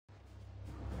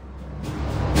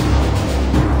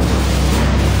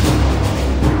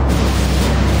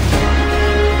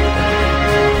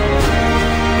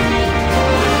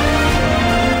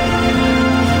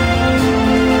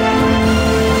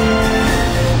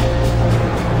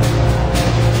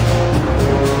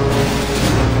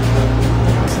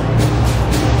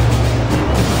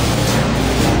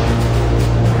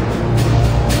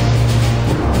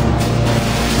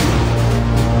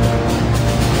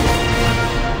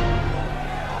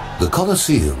The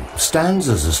Colosseum stands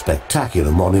as a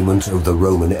spectacular monument of the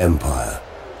Roman Empire.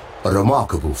 A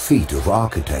remarkable feat of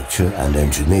architecture and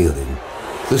engineering,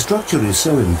 the structure is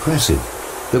so impressive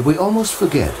that we almost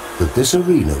forget that this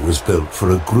arena was built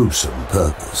for a gruesome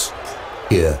purpose.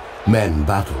 Here, men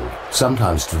battled,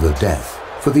 sometimes to the death,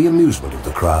 for the amusement of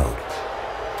the crowd.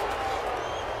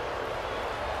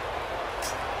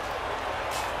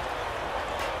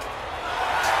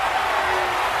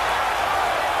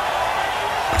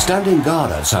 Standing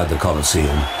guard outside the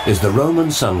Colosseum is the Roman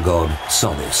sun god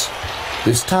Solis.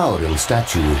 This towering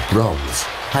statue of bronze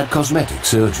had cosmetic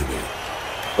surgery.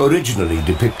 Originally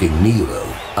depicting Nero,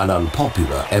 an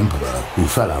unpopular emperor who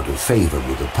fell out of favor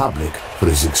with the public for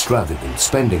his extravagant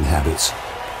spending habits,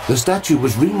 the statue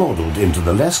was remodeled into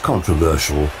the less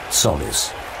controversial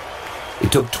Solis.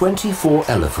 It took 24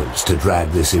 elephants to drag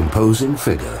this imposing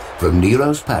figure from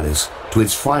Nero's palace to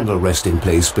its final resting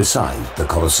place beside the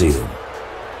Colosseum.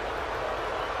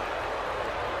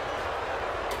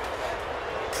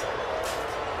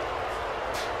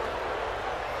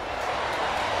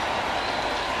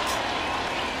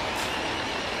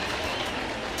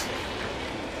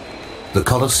 The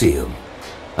Colosseum,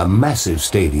 a massive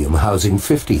stadium housing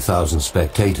 50,000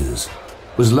 spectators,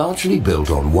 was largely built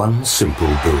on one simple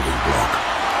building block,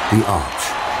 the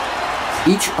arch.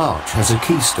 Each arch has a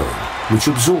keystone which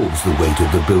absorbs the weight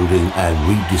of the building and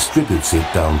redistributes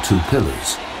it down two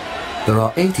pillars. There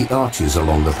are 80 arches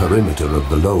along the perimeter of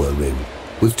the lower rim,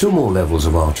 with 2 more levels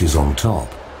of arches on top.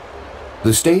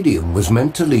 The stadium was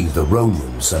meant to leave the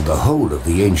Romans and the whole of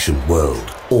the ancient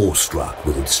world awestruck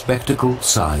with its spectacle,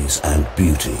 size and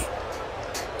beauty.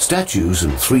 Statues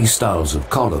in 3 styles of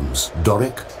columns,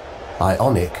 Doric,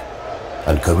 Ionic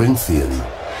and Corinthian,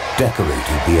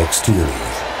 decorated the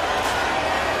exterior.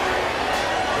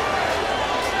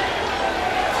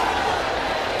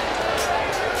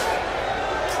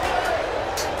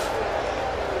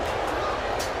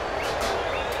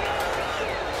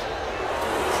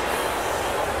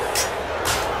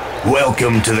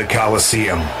 Welcome to the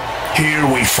Colosseum. Here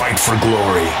we fight for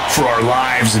glory, for our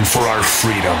lives and for our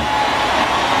freedom.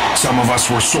 Some of us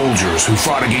were soldiers who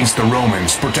fought against the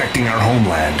Romans, protecting our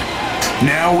homeland.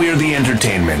 Now we are the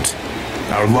entertainment.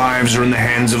 Our lives are in the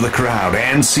hands of the crowd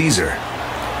and Caesar.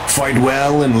 Fight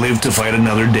well and live to fight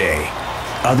another day.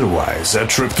 Otherwise, a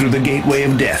trip through the gateway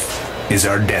of death is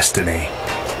our destiny.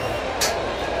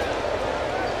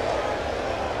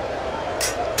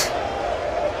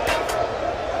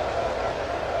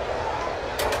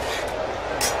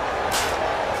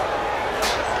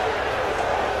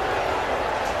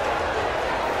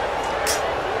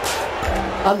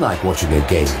 Unlike watching a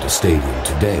game at a stadium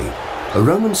today, a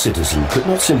Roman citizen could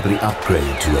not simply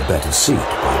upgrade to a better seat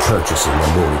by purchasing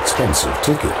a more expensive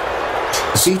ticket.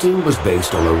 Seating was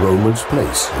based on a Roman's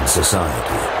place in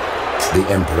society. The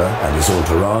emperor and his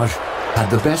entourage had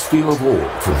the best view of all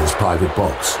from his private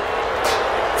box.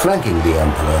 Flanking the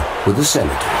emperor were the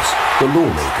senators, the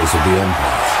lawmakers of the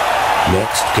empire.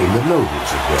 Next came the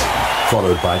nobles of Rome,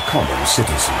 followed by common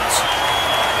citizens.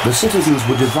 The citizens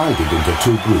were divided into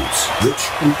 2 groups, rich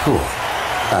and poor.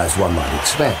 As one might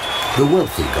expect, the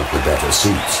wealthy got the better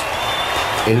seats.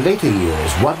 In later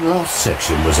years, one last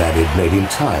section was added made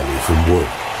entirely from wood.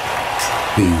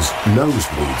 These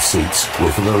nosebleed seats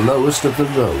were for the lowest of the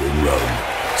low in Rome,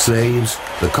 slaves,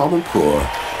 the common poor,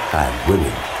 and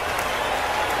women.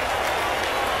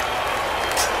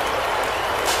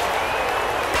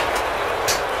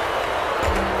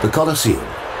 The Colosseum,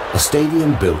 a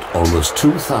stadium built almost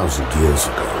 2,000 years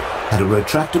ago, had a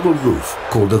retractable roof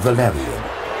called the Valerium.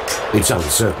 It's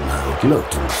uncertain how it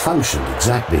looked and functioned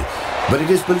exactly, but it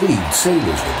is believed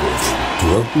sailors were brought in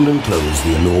to open and close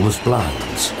the enormous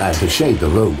blinds and to shade the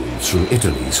Romans from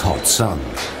Italy's hot sun.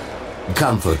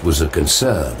 Comfort was a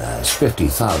concern, as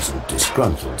 50,000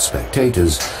 disgruntled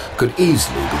spectators could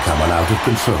easily become an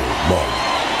out-of-control mob.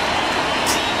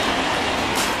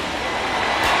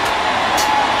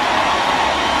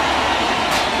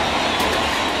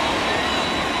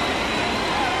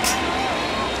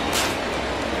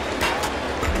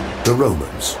 The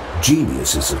Romans,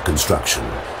 geniuses of construction,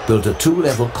 built a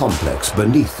 2-level complex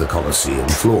beneath the Colosseum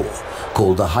floor,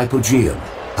 called the Hypogeum,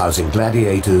 housing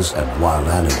gladiators and wild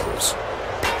animals.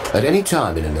 At any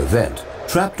time in an event,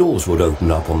 trapdoors would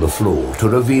open up on the floor to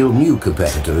reveal new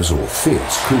competitors or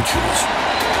fierce creatures.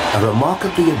 A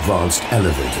remarkably advanced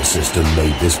elevator system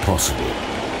made this possible.